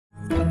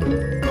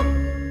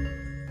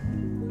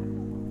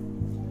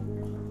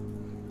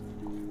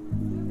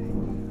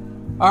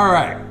All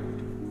right.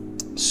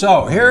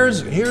 So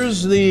here's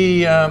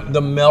the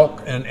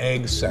milk and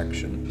egg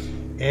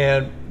section.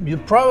 And you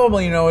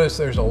probably notice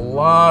there's a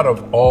lot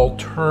of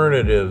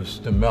alternatives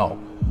to milk,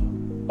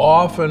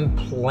 often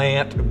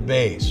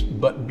plant-based,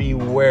 but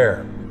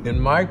beware. In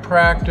my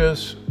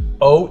practice,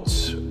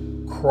 oats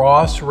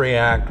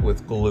cross-react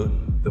with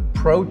gluten. The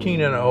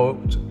protein in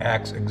oats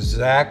acts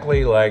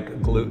exactly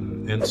like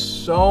gluten. And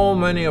so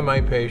many of my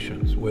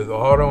patients with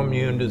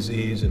autoimmune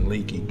disease and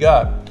leaky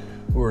gut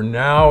who are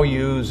now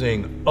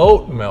using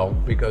oat milk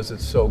because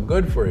it's so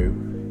good for you,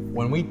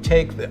 when we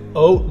take the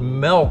oat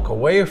milk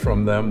away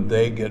from them,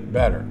 they get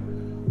better.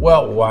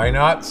 Well, why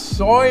not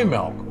soy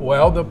milk?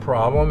 Well, the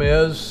problem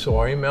is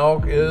soy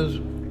milk is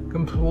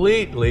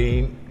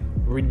completely,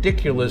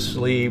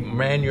 ridiculously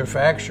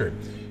manufactured.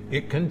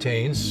 It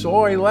contains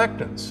soy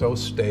lectins, so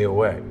stay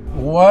away.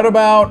 What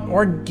about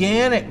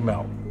organic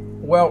milk?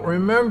 Well,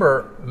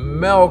 remember,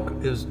 milk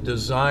is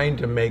designed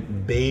to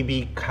make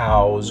baby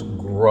cows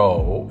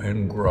grow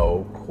and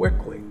grow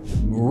quickly.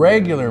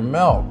 Regular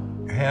milk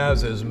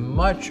has as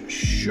much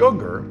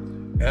sugar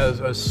as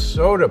a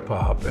soda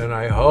pop, and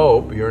I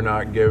hope you're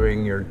not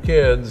giving your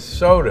kids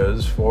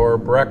sodas for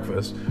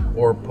breakfast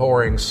or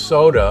pouring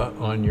soda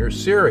on your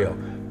cereal.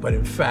 But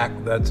in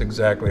fact, that's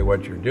exactly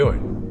what you're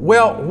doing.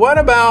 Well, what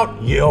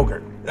about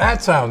yogurt?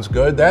 That sounds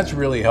good. That's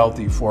really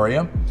healthy for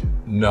you.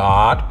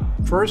 Not.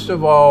 First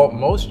of all,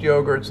 most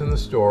yogurts in the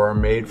store are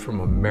made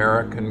from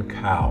American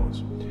cows.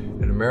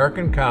 And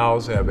American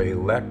cows have a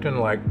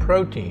lectin-like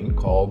protein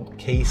called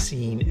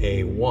casein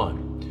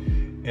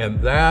A1. And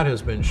that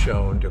has been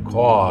shown to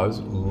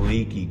cause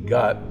leaky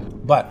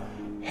gut. But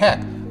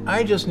heck,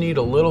 I just need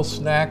a little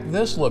snack.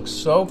 This looks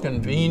so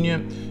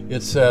convenient.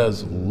 It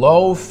says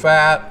low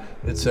fat.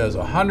 It says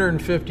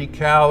 150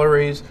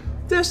 calories.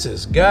 This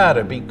has got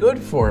to be good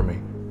for me.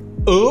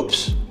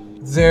 Oops,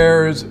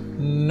 there's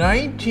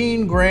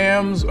 19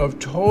 grams of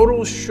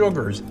total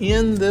sugars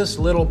in this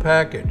little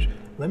package.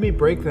 Let me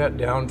break that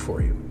down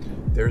for you.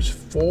 There's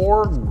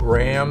 4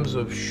 grams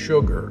of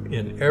sugar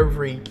in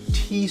every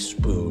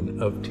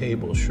teaspoon of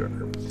table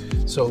sugar.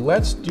 So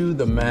let's do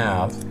the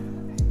math.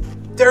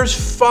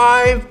 There's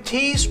 5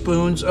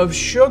 teaspoons of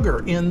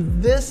sugar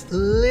in this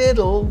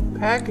little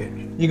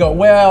package. You go,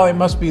 well, it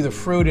must be the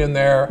fruit in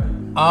there.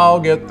 I'll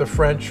get the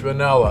French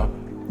vanilla.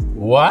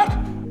 What?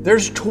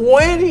 There's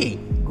 20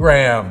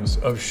 grams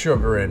of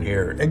sugar in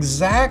here.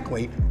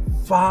 Exactly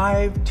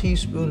 5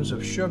 teaspoons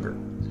of sugar.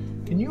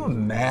 Can you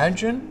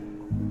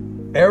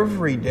imagine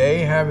every day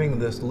having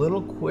this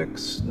little quick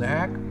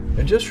snack?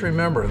 And just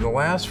remember, in the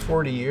last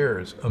 40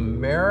 years,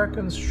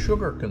 Americans'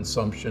 sugar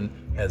consumption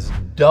has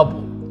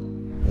doubled.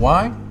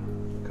 Why?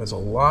 Because a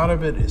lot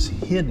of it is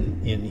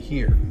hidden in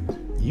here.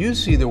 You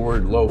see the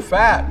word low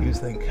fat, you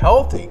think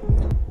healthy.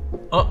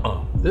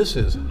 This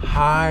is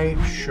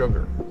high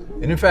sugar.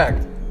 And in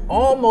fact,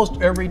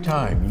 almost every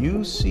time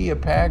you see a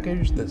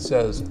package that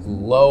says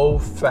low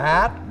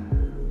fat,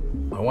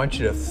 I want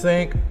you to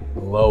think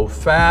low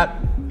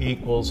fat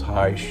equals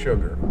high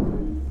sugar.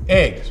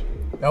 Eggs.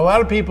 Now, a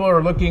lot of people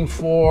are looking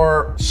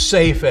for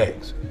safe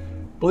eggs.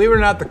 Believe it or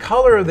not, the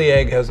color of the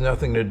egg has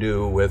nothing to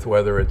do with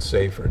whether it's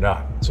safe or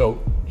not.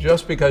 So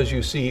just because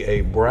you see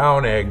a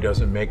brown egg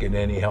doesn't make it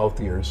any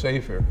healthier or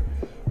safer.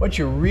 What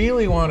you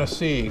really want to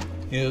see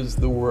is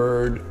the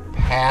word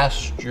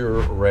pasture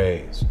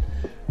raised.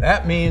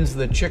 That means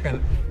the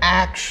chicken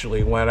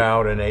actually went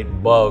out and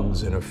ate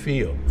bugs in a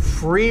field.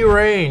 Free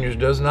range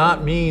does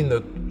not mean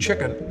the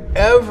chicken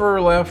ever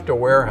left a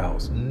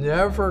warehouse,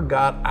 never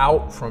got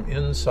out from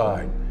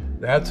inside.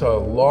 That's a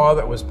law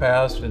that was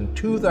passed in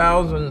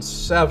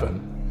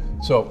 2007.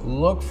 So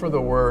look for the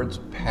words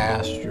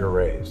pasture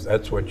raised.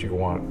 That's what you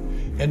want.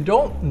 And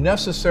don't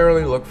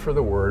necessarily look for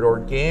the word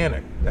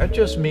organic. That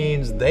just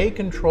means they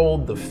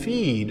controlled the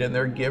feed and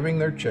they're giving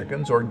their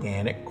chickens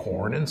organic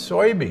corn and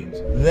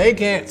soybeans. They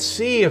can't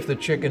see if the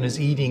chicken is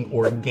eating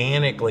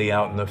organically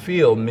out in the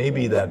field.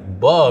 Maybe that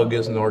bug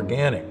isn't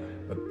organic,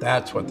 but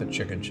that's what the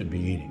chicken should be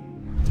eating.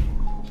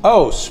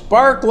 Oh,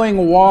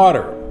 sparkling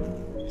water.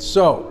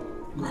 So,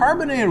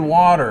 carbonated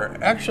water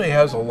actually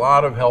has a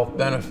lot of health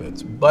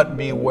benefits, but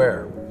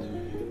beware.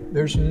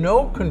 There's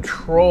no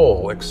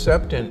control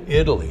except in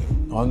Italy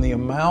on the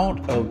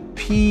amount of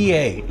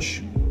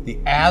pH, the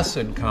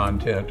acid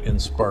content in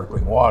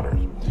sparkling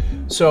waters.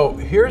 So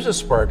here's a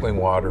sparkling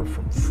water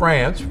from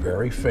France,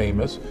 very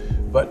famous,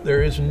 but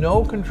there is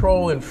no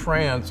control in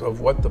France of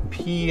what the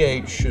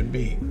pH should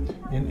be.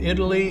 In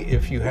Italy,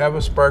 if you have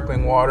a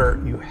sparkling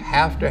water, you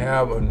have to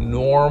have a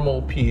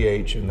normal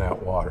pH in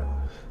that water.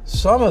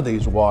 Some of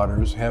these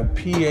waters have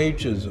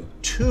pHs of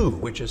 2,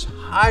 which is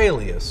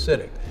highly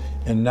acidic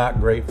and not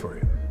great for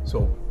you.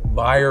 So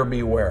buyer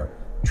beware.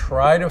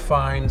 Try to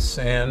find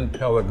San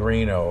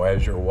Pellegrino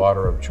as your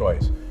water of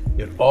choice.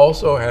 It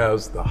also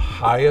has the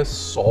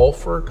highest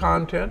sulfur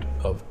content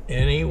of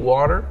any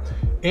water,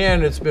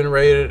 and it's been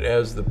rated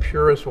as the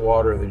purest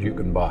water that you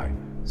can buy.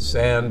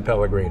 San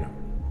Pellegrino.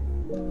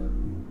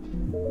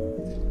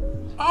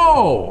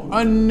 Oh,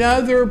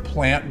 another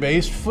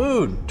plant-based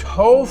food,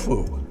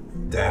 tofu.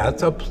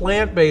 That's a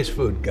plant-based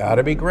food,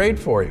 gotta be great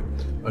for you.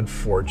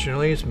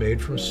 Unfortunately, it's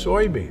made from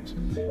soybeans.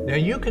 Now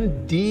you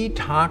can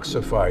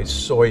detoxify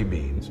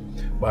soybeans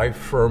by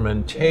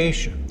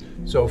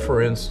fermentation. So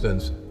for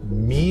instance,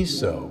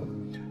 miso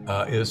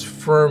is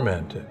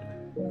fermented.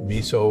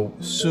 Miso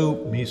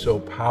soup, miso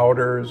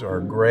powders are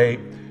great.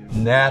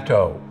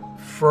 Natto,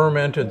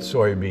 fermented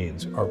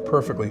soybeans are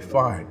perfectly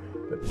fine.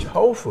 But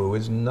tofu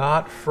is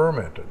not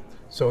fermented,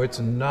 so it's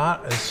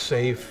not a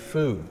safe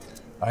food.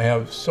 I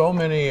have so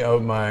many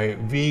of my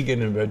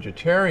vegan and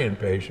vegetarian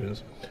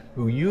patients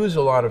who use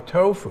a lot of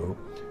tofu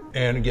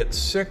and get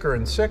sicker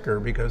and sicker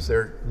because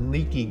their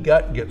leaky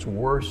gut gets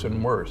worse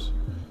and worse.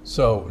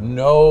 So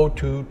no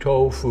to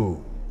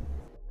tofu.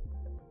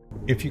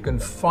 If you can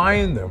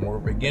find them, we're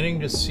beginning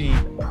to see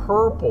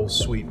purple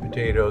sweet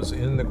potatoes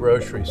in the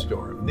grocery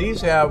store.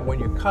 These have, when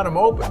you cut them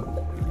open,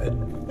 a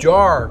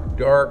dark,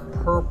 dark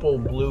purple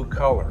blue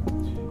color.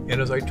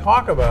 And as I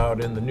talk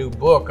about in the new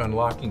book,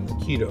 Unlocking the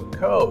Keto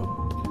Code,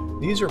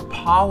 these are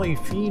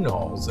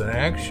polyphenols that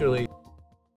actually